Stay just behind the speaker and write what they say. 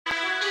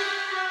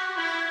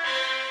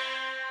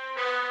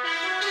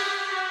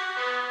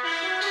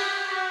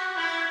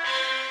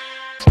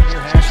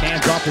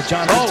Off to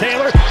Jonathan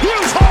Taylor.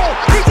 Huge hole.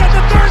 He's at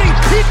the 30.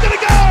 He's going to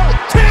go.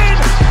 10,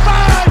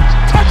 5,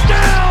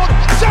 touchdown.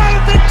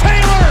 Jonathan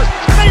Taylor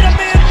made a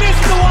man miss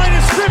the line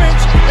of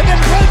scrimmage and then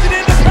runs it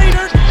into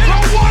Pater. And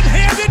a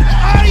one-handed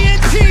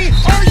INT.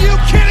 Are you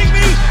kidding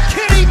me?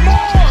 Kenny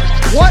Moore.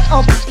 What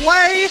a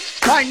play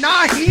by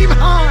Nyheim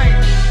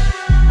Hines.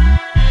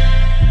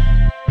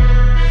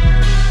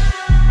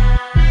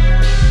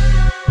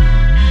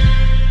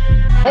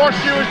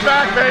 Horseshoe is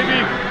back, baby.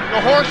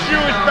 The horseshoe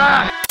is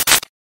back.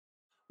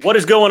 What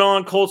is going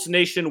on, Colts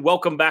Nation?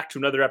 Welcome back to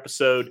another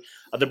episode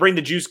of the Bring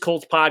the Juice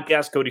Colts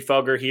podcast. Cody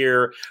Felger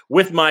here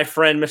with my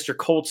friend, Mr.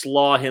 Colts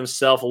Law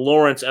himself,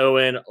 Lawrence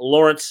Owen.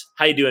 Lawrence,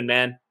 how you doing,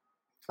 man?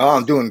 Oh,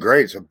 I'm doing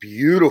great. It's a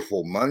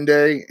beautiful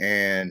Monday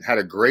and had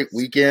a great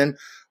weekend.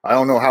 I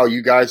don't know how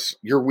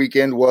your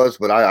weekend was,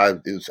 but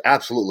it was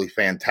absolutely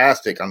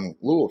fantastic. I'm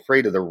a little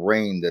afraid of the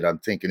rain that I'm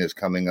thinking is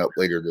coming up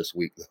later this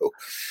week, though.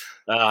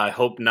 I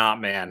hope not,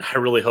 man. I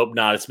really hope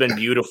not. It's been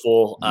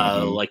beautiful,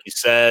 like you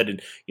said.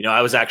 And,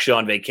 I was actually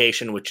on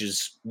vacation, which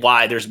is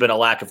why there's been a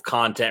lack of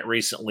content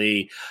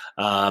recently.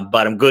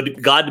 But I'm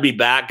glad to be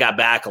back. Got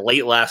back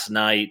late last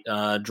night,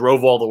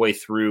 drove all the way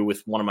through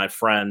with one of my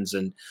friends,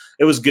 and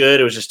it was good.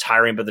 It was just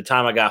tiring. But the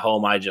time I got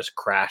home, I just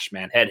crashed,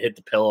 man. Head hit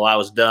the pillow. I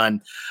was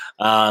done.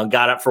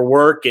 Got up for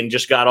work and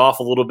just got off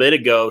a little bit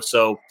ago.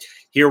 So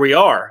here we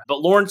are. But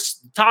Lawrence,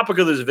 the topic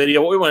of this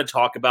video, what we want to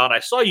talk about, I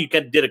saw you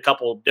did a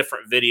couple of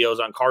different videos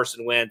on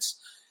Carson Wentz.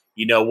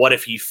 What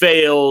if he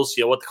fails?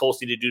 What the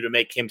Colts need to do to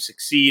make him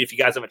succeed. If you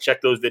guys haven't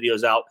checked those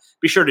videos out,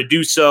 be sure to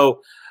do so.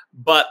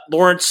 But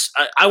Lawrence,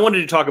 I wanted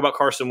to talk about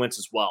Carson Wentz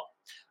as well.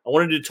 I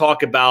wanted to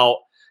talk about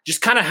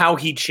just kind of how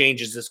he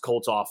changes this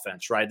Colts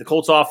offense, right? The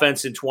Colts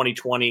offense in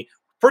 2020,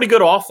 pretty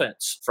good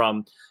offense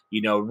from,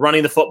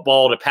 running the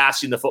football to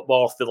passing the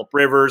football, Phillip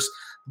Rivers.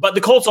 But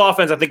the Colts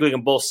offense, I think we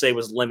can both say,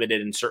 was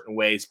limited in certain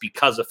ways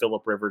because of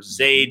Phillip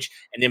Rivers' age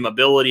and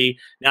immobility.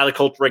 Now the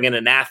Colts bring in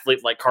an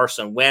athlete like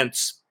Carson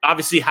Wentz.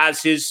 Obviously he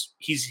has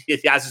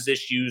his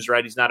issues,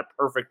 right? He's not a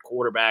perfect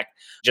quarterback,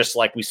 just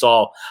like we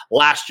saw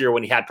last year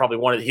when he had probably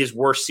one of his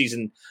worst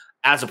season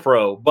as a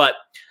pro. But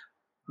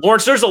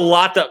Lawrence, there's a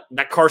lot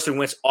that Carson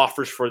Wentz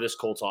offers for this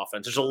Colts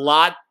offense. There's a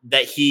lot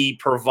that he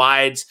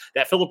provides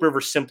that Phillip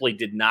Rivers simply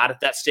did not at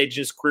that stage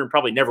in his career and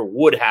probably never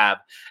would have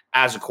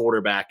as a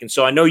quarterback. And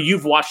so I know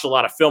you've watched a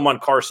lot of film on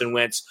Carson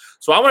Wentz.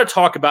 So I want to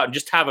talk about and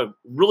just have a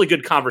really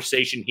good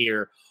conversation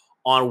here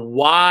on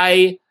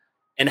why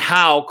and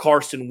how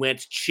Carson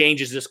Wentz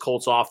changes this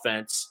Colts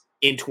offense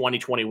in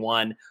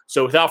 2021.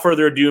 So without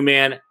further ado,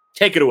 man,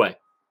 take it away.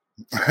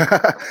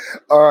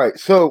 All right.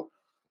 So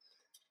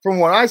from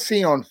what I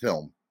see on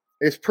film,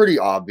 it's pretty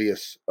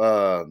obvious.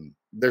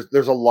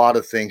 There's a lot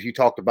of things. You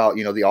talked about,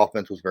 the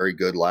offense was very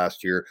good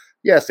last year.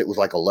 Yes, it was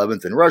like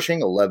 11th in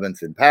rushing,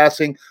 11th in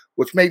passing,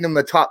 which made them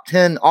the top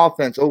 10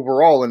 offense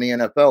overall in the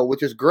NFL,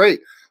 which is great.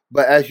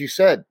 But as you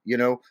said,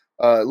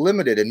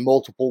 limited in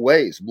multiple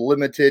ways,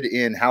 limited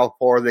in how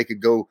far they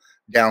could go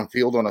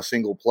downfield on a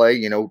single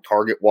play,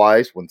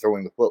 target-wise when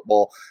throwing the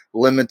football,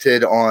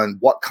 limited on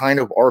what kind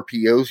of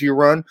RPOs you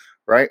run.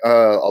 Right.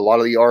 A lot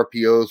of the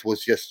RPOs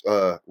was just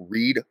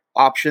read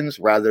options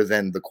rather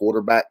than the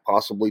quarterback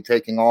possibly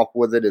taking off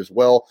with it as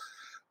well.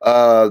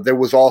 There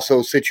was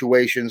also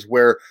situations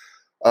where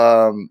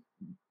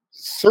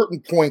certain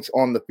points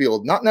on the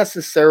field, not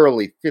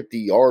necessarily 50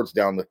 yards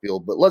down the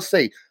field, but let's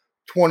say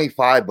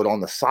 25, but on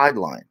the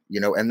sideline,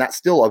 and that's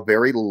still a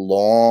very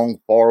long,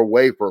 far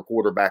away for a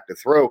quarterback to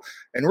throw.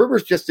 And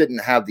Rivers just didn't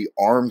have the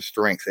arm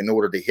strength in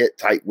order to hit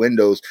tight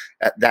windows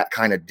at that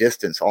kind of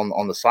distance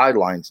on the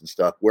sidelines and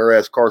stuff.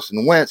 Whereas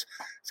Carson Wentz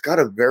has got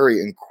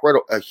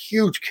a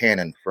huge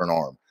cannon for an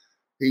arm.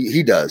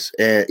 He does.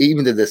 And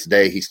even to this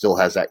day, he still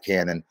has that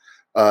cannon.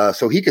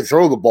 So he can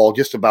throw the ball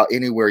just about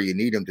anywhere you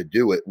need him to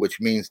do it,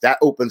 which means that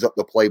opens up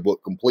the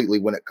playbook completely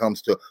when it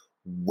comes to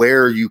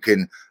where you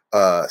can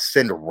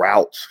send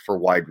routes for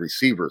wide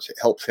receivers. It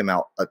helps him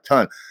out a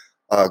ton.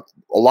 A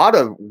lot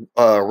of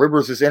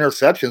Rivers'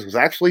 interceptions was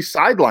actually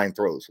sideline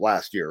throws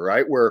last year,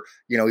 right? Where,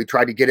 he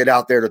tried to get it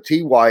out there to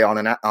TY on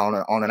an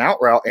out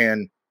route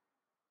and,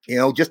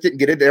 just didn't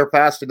get it there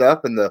fast enough.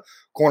 And the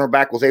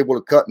cornerback was able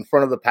to cut in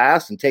front of the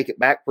pass and take it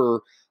back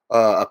for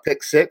a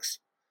pick six.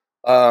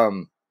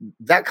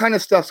 That kind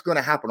of stuff's going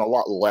to happen a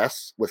lot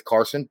less with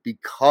Carson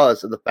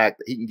because of the fact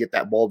that he can get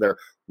that ball there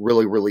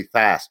really, really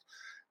fast.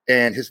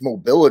 And his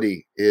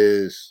mobility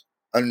is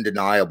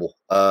undeniable.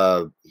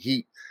 I'm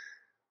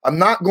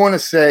not going to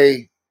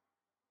say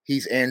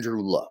he's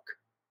Andrew Luck,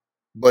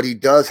 but he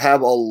does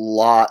have a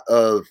lot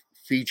of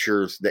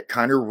features that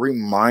kind of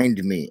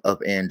remind me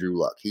of Andrew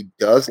Luck. He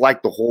does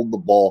like to hold the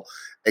ball,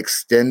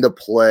 extend the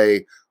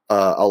play,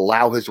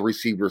 allow his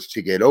receivers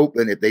to get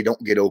open if they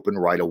don't get open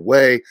right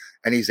away,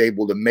 and he's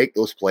able to make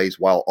those plays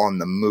while on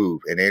the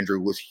move. And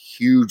Andrew was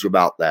huge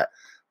about that.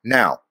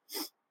 Now,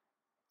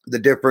 the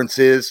difference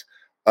is,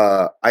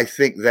 I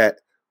think that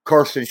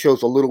Carson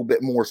shows a little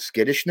bit more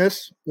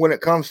skittishness when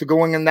it comes to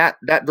going in that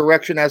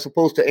direction as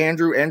opposed to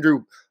Andrew.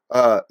 Andrew,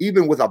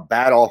 even with a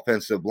bad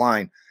offensive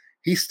line,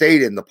 he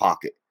stayed in the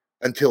pocket.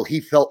 until he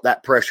felt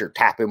that pressure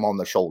tap him on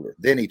the shoulder.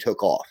 Then he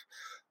took off.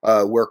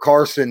 Where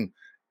Carson,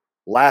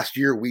 last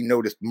year, we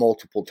noticed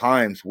multiple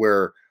times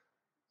where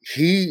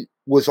he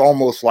was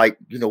almost like,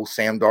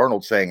 Sam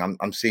Darnold saying,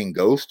 I'm seeing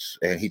ghosts,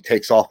 and he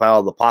takes off out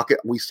of the pocket.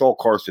 We saw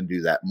Carson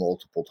do that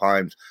multiple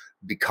times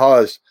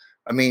because,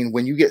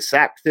 when you get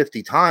sacked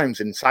 50 times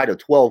inside of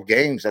 12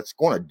 games, that's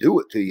going to do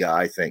it to you,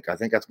 I think. I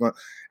think that's going to,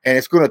 and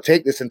it's going to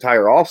take this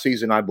entire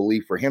offseason, I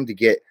believe, for him to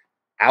get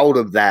out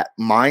of that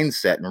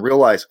mindset and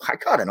realize, I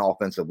got an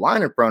offensive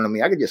line in front of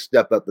me. I can just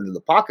step up into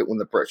the pocket when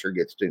the pressure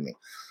gets to me,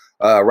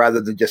 rather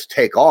than just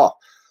take off.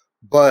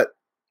 But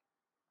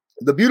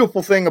the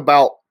beautiful thing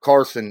about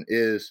Carson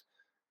is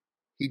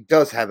he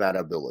does have that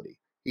ability.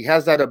 He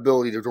has that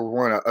ability to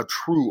run a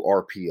true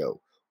RPO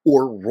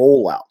or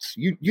rollouts.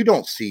 You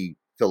don't see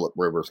Phillip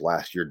Rivers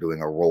last year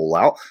doing a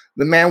rollout.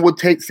 The man would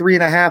take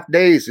 3.5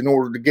 days in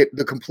order to get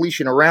the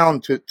completion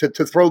around to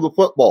throw the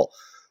football.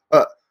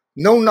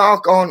 No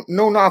knock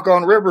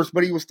on Rivers,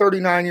 but he was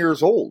 39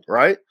 years old,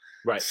 right?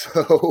 Right.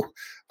 So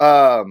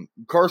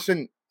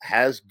Carson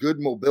has good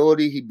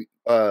mobility.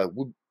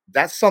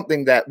 That's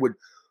something that would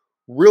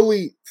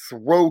really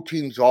throw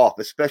teams off,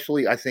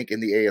 especially I think in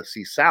the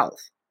AFC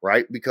South,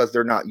 right? Because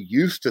they're not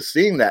used to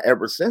seeing that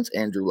ever since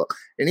Andrew Luck.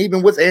 And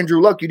even with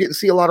Andrew Luck, you didn't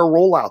see a lot of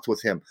rollouts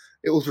with him.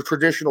 It was a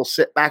traditional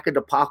sit back in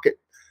the pocket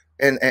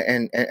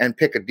and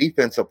pick a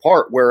defense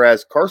apart,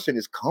 whereas Carson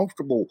is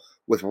comfortable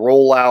with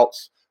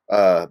rollouts,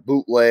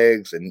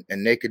 bootlegs and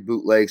naked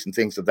bootlegs and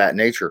things of that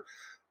nature.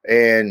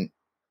 And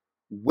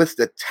with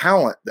the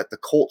talent that the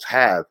Colts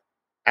have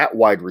at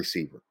wide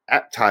receiver,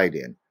 at tight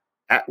end,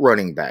 at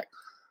running back,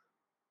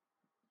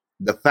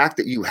 the fact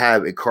that you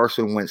have a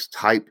Carson Wentz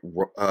type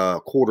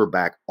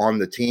quarterback on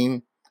the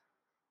team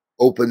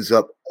opens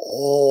up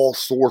all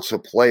sorts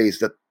of plays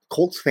that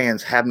Colts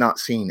fans have not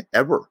seen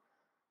ever.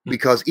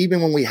 Because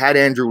even when we had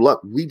Andrew Luck,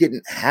 we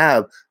didn't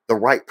have the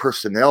right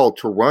personnel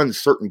to run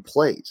certain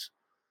plays.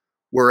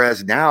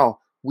 Whereas now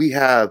we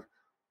have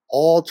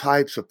all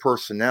types of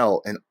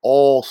personnel and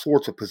all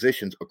sorts of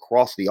positions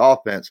across the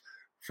offense.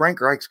 Frank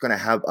Reich's going to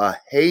have a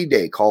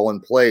heyday calling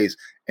plays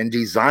and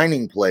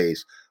designing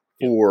plays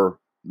for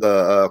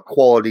the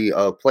quality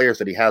of players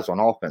that he has on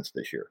offense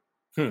this year.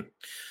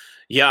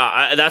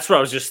 Yeah, that's what I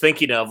was just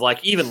thinking of.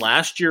 Like even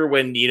last year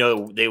when,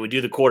 they would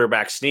do the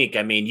quarterback sneak,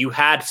 you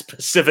had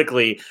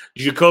specifically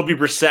Jacoby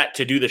Brissett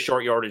to do the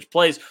short yardage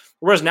plays.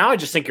 Whereas now I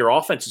just think your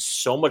offense is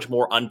so much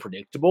more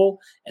unpredictable,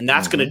 and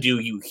that's going to do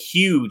you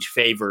huge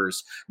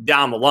favors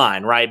down the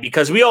line, right?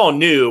 Because we all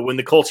knew when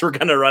the Colts were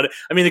going to run it.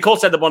 The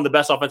Colts had one of the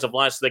best offensive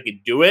lines so they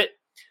could do it.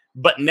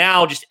 But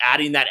now just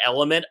adding that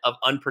element of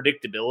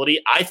unpredictability,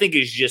 I think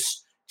is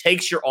just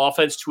takes your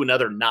offense to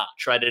another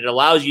notch, right? It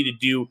allows you to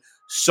do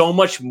so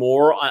much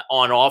more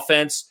on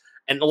offense.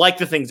 And like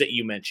the things that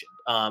you mentioned,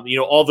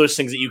 all those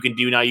things that you can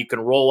do now, you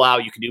can roll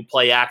out, you can do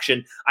play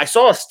action. I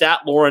saw a stat,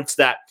 Lawrence,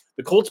 that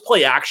the Colts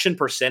play action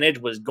percentage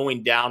was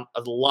going down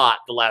a lot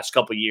the last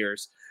couple of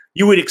years.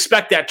 You would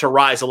expect that to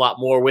rise a lot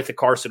more with the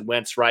Carson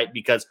Wentz, right?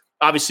 Because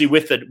obviously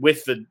with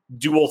the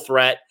dual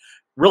threat,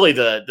 really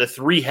the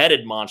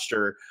three-headed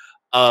monster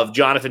of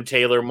Jonathan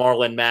Taylor,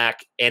 Marlon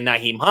Mack, and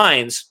Nyheim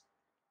Hines,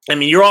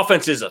 your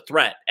offense is a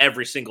threat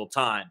every single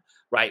time,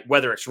 right?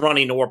 Whether it's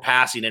running or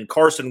passing. And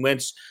Carson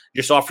Wentz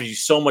just offers you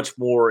so much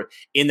more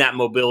in that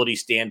mobility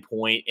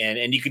standpoint,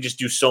 and you can just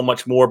do so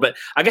much more. But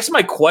I guess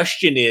my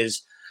question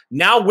is,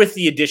 now with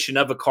the addition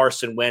of a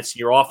Carson Wentz,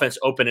 your offense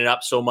opening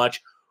up so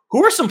much,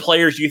 who are some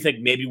players you think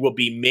maybe will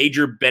be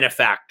major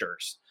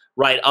benefactors,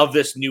 right, of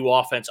this new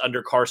offense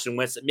under Carson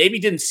Wentz that maybe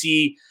didn't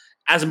see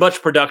as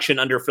much production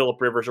under Phillip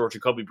Rivers or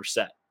Jacoby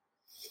Brissett?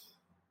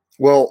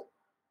 Well,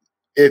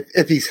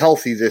 if he's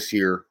healthy this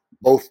year,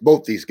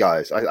 both these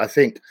guys, I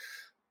think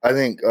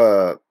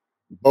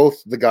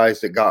both the guys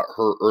that got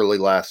hurt early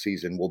last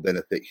season will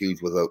benefit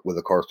huge with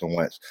a Carson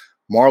Wentz.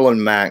 Marlon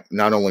Mack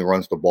not only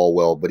runs the ball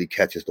well, but he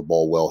catches the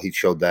ball well. He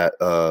showed that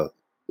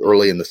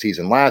early in the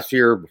season last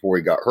year before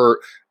he got hurt.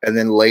 And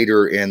then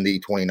later in the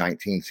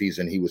 2019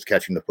 season, he was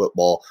catching the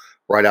football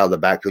right out of the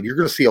backfield. You're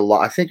going to see a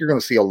lot. I think you're going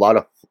to see a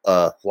lot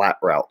of flat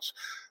routes.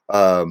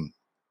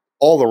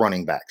 All the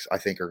running backs, I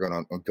think, are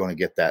going to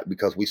get that,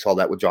 because we saw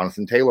that with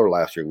Jonathan Taylor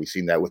last year. We've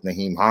seen that with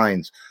Nyheim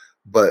Hines.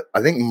 But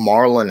I think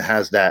Marlon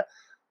has that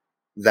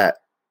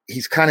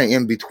he's kind of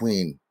in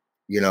between,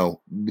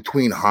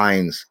 between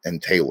Hines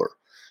and Taylor.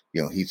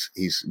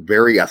 He's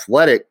very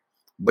athletic,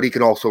 but he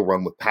can also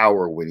run with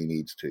power when he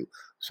needs to.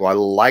 So I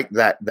like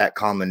that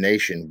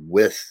combination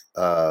with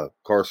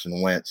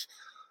Carson Wentz.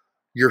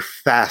 Your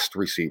fast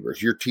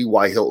receivers, your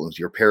T.Y. Hiltons,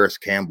 your Paris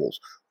Campbells,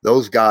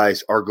 those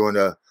guys are going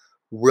to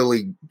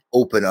really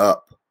open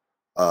up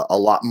a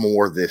lot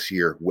more this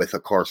year with a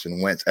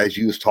Carson Wentz, as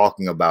you was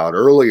talking about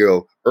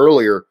earlier.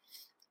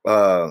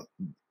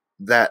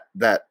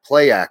 That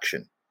play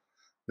action,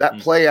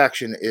 play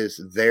action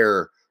is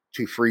there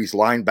to freeze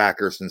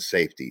linebackers and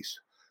safeties,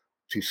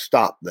 to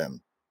stop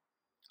them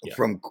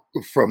from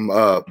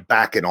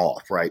backing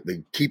off, right?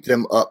 They keep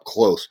them up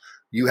close.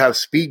 You have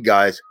speed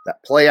guys,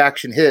 that play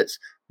action hits,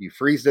 You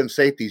freeze them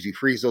safeties, you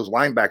freeze those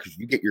linebackers,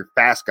 you get your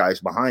fast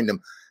guys behind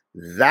them.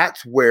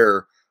 That's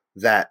where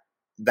that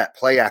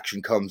play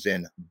action comes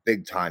in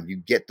big time. You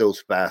get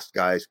those fast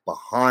guys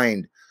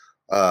behind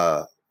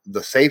the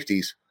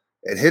safeties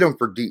and hit them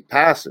for deep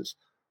passes.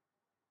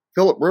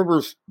 Phillip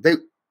Rivers,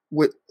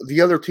 with the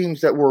other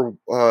teams that were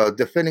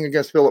defending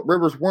against Phillip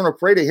Rivers, weren't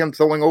afraid of him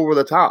throwing over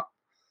the top.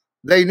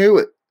 They knew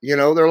it.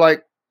 They're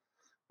like,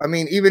 I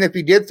mean, even if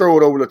he did throw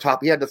it over the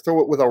top, he had to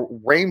throw it with a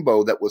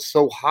rainbow that was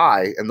so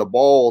high, and the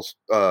ball's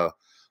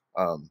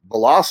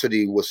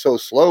velocity was so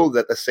slow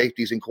that the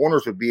safeties and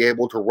corners would be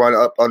able to run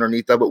up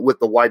underneath of it with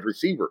the wide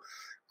receiver.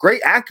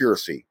 Great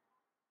accuracy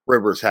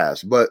Rivers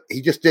has, but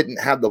he just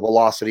didn't have the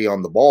velocity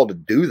on the ball to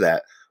do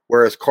that,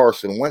 whereas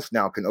Carson Wentz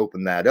now can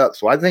open that up.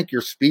 So I think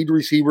your speed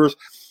receivers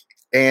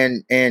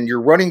and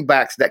your running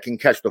backs that can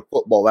catch the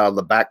football out of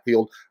the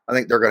backfield, I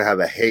think they're going to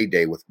have a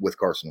heyday with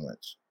Carson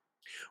Wentz.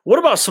 What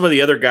about some of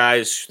the other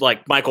guys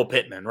like Michael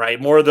Pittman,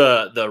 right? More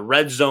the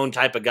red zone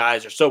type of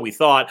guys, or so we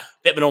thought.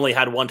 Pittman only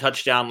had one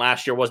touchdown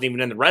last year, wasn't even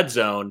in the red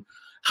zone.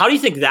 How do you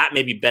think that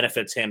maybe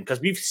benefits him?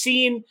 Because we've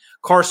seen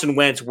Carson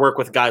Wentz work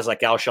with guys like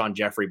Alshon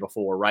Jeffrey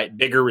before, right?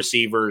 Bigger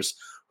receivers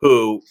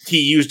who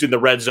he used in the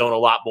red zone a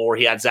lot more.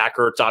 He had Zach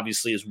Ertz,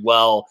 obviously, as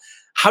well.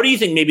 How do you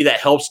think maybe that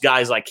helps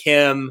guys like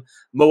him,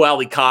 Mo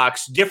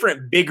Alley-Cox,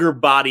 different bigger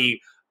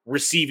body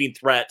receiving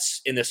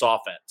threats in this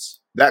offense?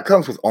 That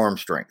comes with arm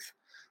strength.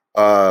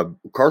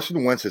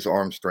 Carson Wentz's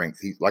arm strength,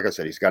 like I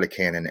said, he's got a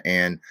cannon.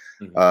 And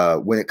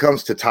when it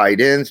comes to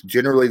tight ends,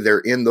 generally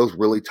they're in those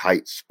really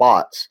tight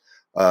spots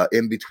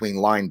in between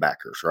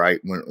linebackers, right?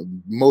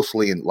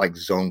 Mostly in like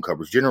zone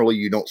coverage. Generally,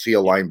 you don't see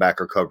a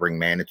linebacker covering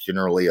man. It's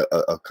generally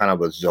a kind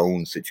of a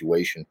zone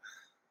situation.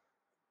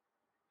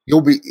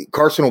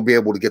 Carson will be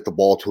able to get the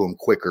ball to him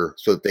quicker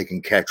so that they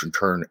can catch and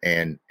turn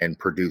and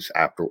produce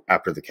after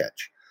the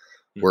catch.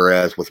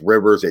 Whereas with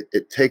Rivers,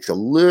 it takes a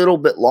little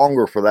bit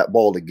longer for that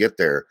ball to get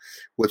there,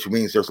 which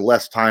means there's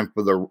less time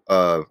for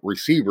the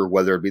receiver,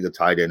 whether it be the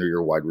tight end or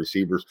your wide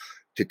receivers,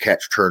 to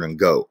catch, turn, and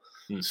go.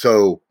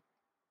 So,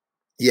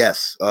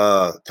 yes,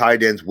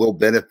 tight ends will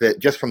benefit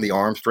just from the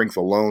arm strength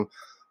alone.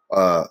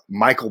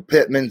 Michael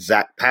Pittman,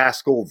 Zach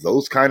Pascal,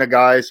 those kind of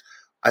guys,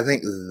 I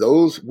think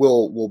those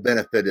will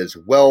benefit as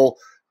well,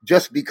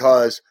 just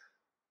because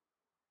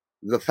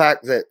the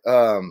fact that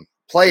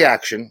play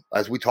action,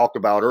 as we talked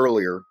about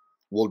earlier,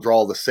 will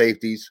draw the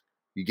safeties.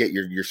 You get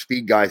your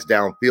speed guys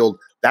downfield.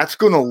 That's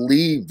going to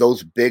leave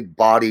those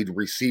big-bodied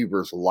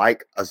receivers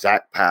like a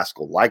Zach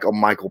Pascal, like a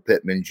Michael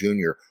Pittman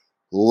Jr.,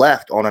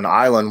 left on an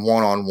island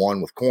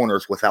one-on-one with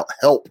corners without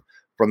help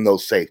from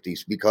those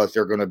safeties because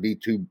they're going to be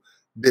too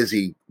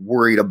busy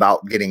worried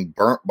about getting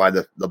burnt by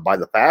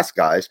the fast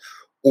guys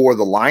or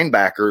the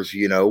linebackers,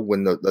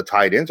 when the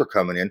tight ends are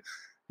coming in.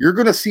 You're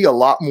going to see a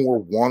lot more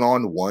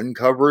one-on-one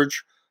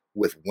coverage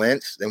with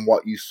Wentz than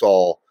what you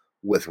saw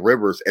with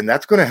Rivers, and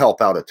that's going to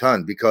help out a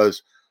ton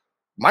because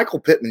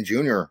Michael Pittman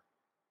Jr.,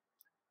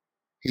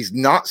 he's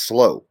not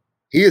slow.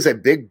 He is a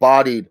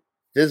big-bodied,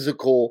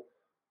 physical,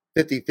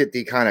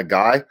 50-50 kind of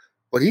guy,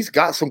 but he's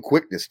got some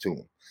quickness to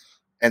him,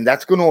 and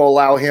that's going to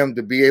allow him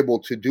to be able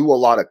to do a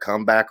lot of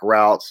comeback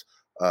routes,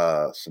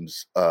 some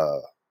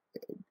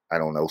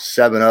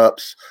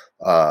 7-ups,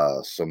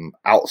 some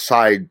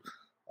outside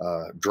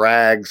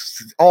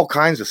drags, all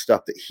kinds of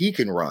stuff that he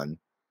can run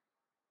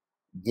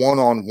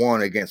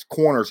one-on-one against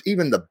corners.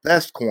 Even the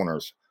best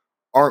corners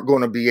aren't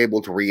going to be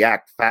able to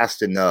react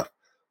fast enough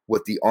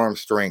with the arm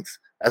strength.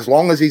 As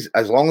long as he's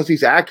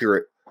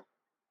accurate,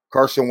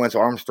 Carson Wentz's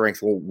arm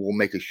strength will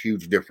make a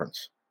huge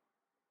difference.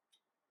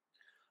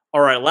 All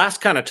right, last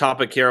kind of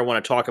topic here I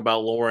want to talk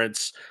about,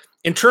 Lawrence.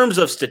 In terms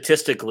of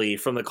statistically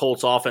from the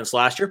Colts offense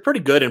last year, pretty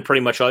good in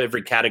pretty much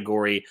every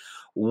category.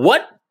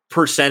 What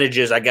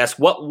percentages, I guess,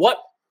 what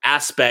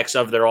aspects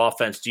of their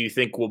offense do you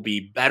think will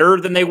be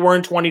better than they were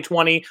in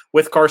 2020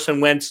 with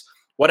Carson Wentz?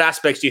 What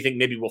aspects do you think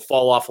maybe will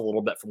fall off a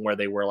little bit from where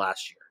they were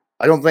last year?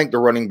 I don't think the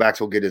running backs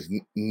will get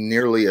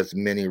nearly as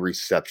many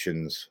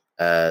receptions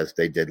as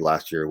they did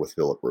last year with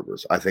Phillip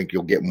Rivers. I think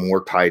you'll get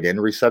more tight end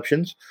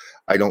receptions.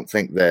 I don't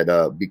think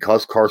that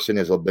because Carson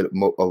is a bit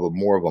more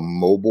of a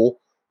mobile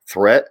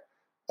threat,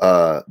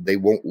 they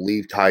won't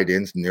leave tight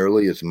ends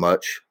nearly as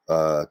much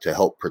to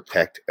help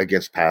protect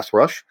against pass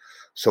rush.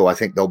 So I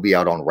think they'll be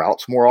out on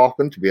routes more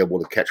often to be able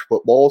to catch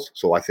footballs.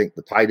 So I think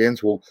the tight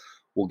ends will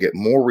get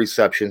more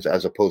receptions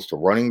as opposed to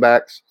running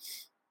backs.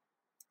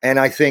 And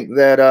I think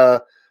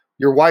that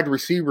your wide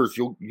receivers,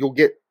 you'll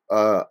get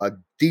a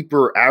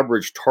deeper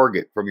average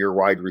target from your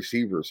wide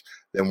receivers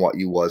than what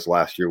you was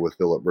last year with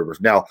Phillip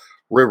Rivers. Now,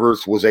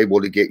 Rivers was able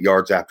to get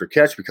yards after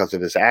catch because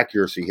of his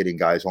accuracy hitting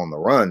guys on the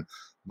run.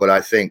 But I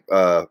think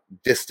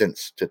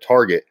distance to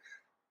target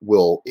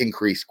will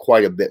increase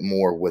quite a bit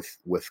more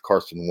with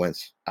Carson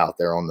Wentz out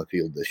there on the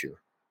field this year.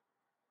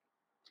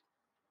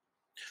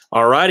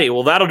 All righty.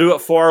 Well, that'll do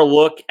it for our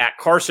look at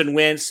Carson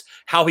Wentz,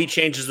 how he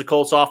changes the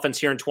Colts offense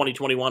here in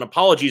 2021.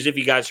 Apologies if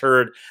you guys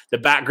heard the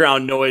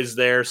background noise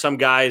there. Some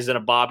guys in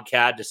a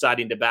Bobcat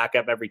deciding to back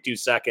up every 2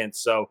 seconds.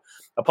 So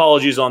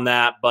apologies on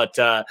that. But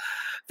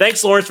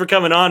thanks, Lawrence, for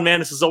coming on, man.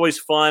 This is always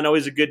fun,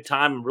 always a good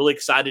time. I'm really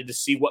excited to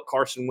see what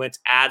Carson Wentz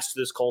adds to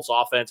this Colts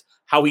offense,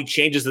 how he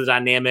changes the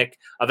dynamic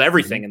of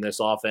everything in this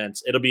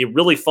offense. It'll be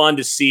really fun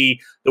to see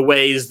the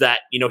ways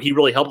that, he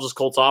really helps this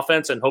Colts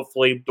offense, and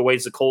hopefully the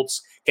ways the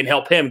Colts can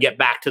help him get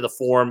back to the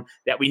form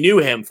that we knew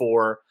him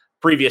for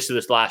previous to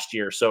this last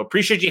year. So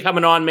appreciate you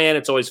coming on, man.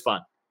 It's always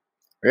fun.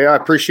 Yeah, I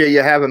appreciate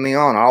you having me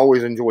on. I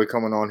always enjoy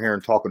coming on here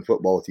and talking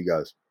football with you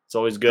guys. It's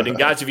always good. And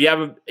guys, if you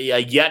haven't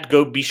yet,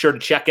 go be sure to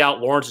check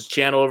out Lawrence's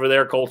channel over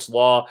there, Colts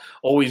Law.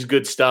 Always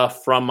good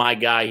stuff from my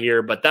guy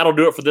here. But that'll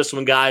do it for this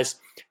one, guys.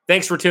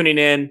 Thanks for tuning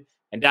in.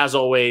 And as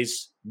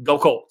always, go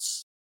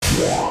Colts.